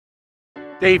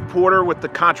Dave Porter with the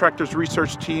Contractors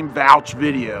Research Team Vouch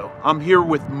Video. I'm here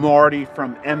with Marty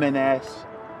from M&S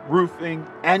Roofing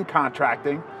and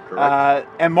Contracting,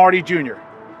 and Marty Jr.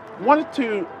 Wanted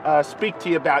to speak to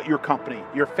you about your company.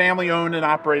 Your family-owned and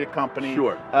operated company.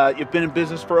 Sure. You've been in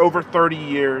business for over 30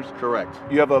 years. Correct.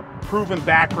 You have a proven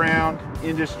background,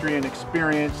 industry, and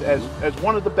experience as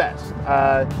one of the best.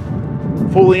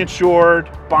 Fully insured,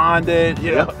 bonded,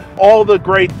 you know, all the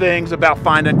great things about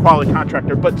finding a quality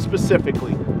contractor, but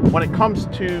specifically, when it comes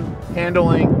to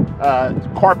handling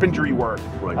carpentry work,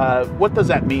 what does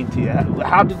that mean to you?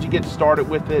 How did you get started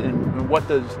with it, and what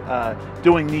does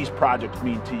doing these projects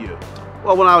mean to you?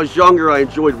 Well, when I was younger, I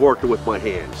enjoyed working with my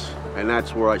hands, and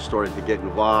that's where I started to get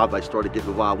involved. I started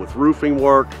getting involved with roofing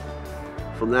work.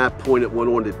 From that point, it went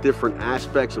on to different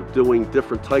aspects of doing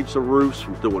different types of roofs,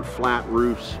 from doing flat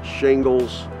roofs,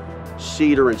 shingles,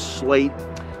 cedar and slate.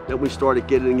 Then we started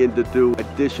getting into do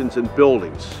additions and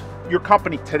buildings. Your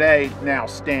company today now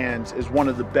stands as one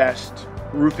of the best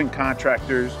roofing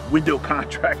contractors, window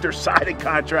contractors, siding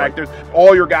contractors.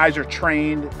 All your guys are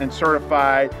trained and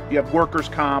certified. You have workers'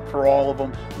 comp for all of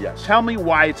them. Yes. Tell me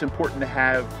why it's important to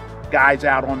have guys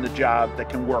out on the job that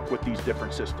can work with these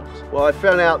different systems. Well, I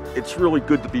found out it's really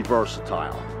good to be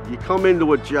versatile. You come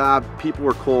into a job, people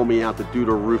were calling me out to do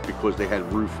their roof because they had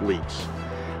roof leaks.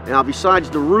 Now, besides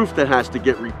the roof that has to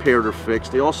get repaired or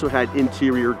fixed, they also had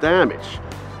interior damage.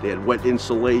 They had wet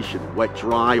insulation, wet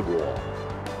drywall,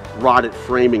 rotted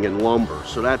framing and lumber.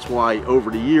 So that's why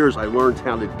over the years I learned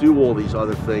how to do all these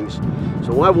other things.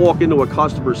 So when I walk into a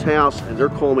customer's house and they're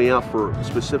calling me out for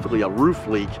specifically a roof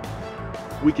leak,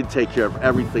 we can take care of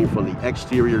everything from the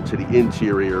exterior to the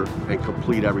interior and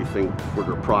complete everything for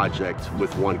their project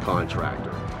with one contractor.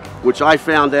 Which I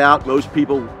found out most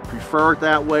people prefer it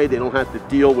that way. They don't have to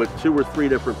deal with 2 or 3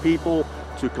 different people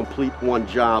to complete one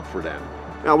job for them.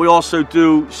 Now, we also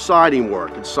do siding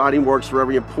work, and siding work's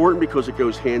very important because it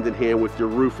goes hand in hand with your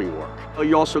roofing work.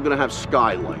 You're also going to have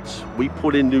skylights. We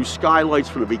put in new skylights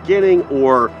from the beginning,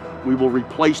 or we will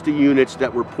replace the units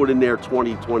that were put in there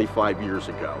 20, 25 years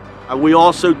ago. We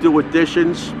also do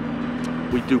additions.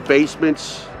 We do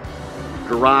basements,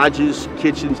 garages,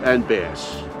 kitchens, and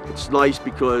baths. It's nice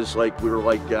because we're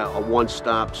like a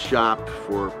one-stop shop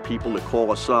for people to call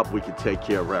us up. We can take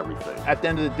care of everything. At the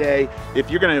end of the day, if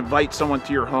you're going to invite someone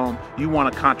to your home, you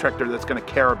want a contractor that's going to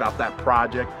care about that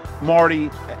project. Marty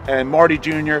and Marty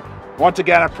Jr., once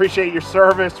again, I appreciate your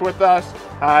service with us.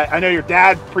 I know your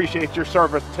dad appreciates your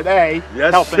service today,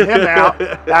 helping him out.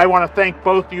 I want to thank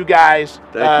both you guys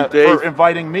for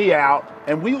inviting me out.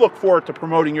 And we look forward to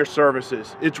promoting your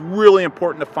services. It's really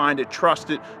important to find a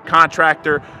trusted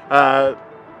contractor.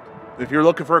 If you're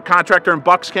looking for a contractor in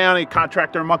Bucks County,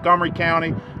 contractor in Montgomery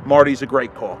County, Marty's a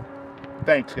great call.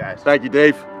 Thanks, guys. Thank you,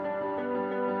 Dave.